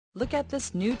Look at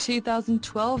this new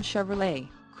 2012 Chevrolet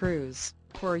Cruze.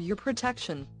 For your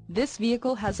protection, this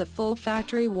vehicle has a full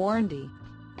factory warranty.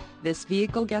 This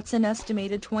vehicle gets an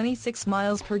estimated 26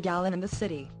 miles per gallon in the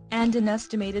city, and an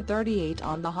estimated 38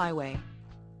 on the highway.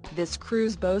 This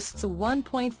Cruze boasts a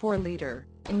 1.4-liter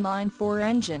inline-4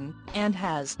 engine, and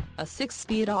has a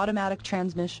 6-speed automatic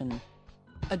transmission.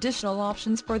 Additional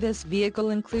options for this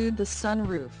vehicle include the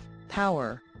sunroof,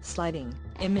 power, sliding,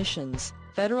 emissions,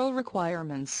 federal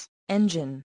requirements,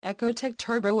 engine, EcoTech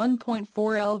Turbo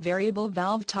 1.4L variable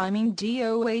valve timing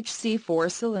DOHC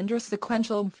 4-cylinder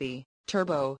sequential MFI,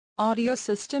 turbo, audio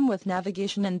system with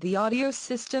navigation and the audio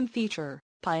system feature,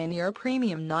 Pioneer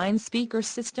Premium 9-speaker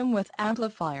system with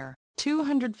amplifier,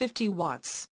 250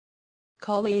 watts.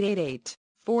 Call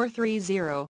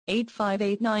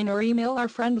 888-430-8589 or email our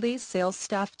friendly sales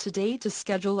staff today to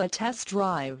schedule a test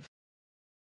drive.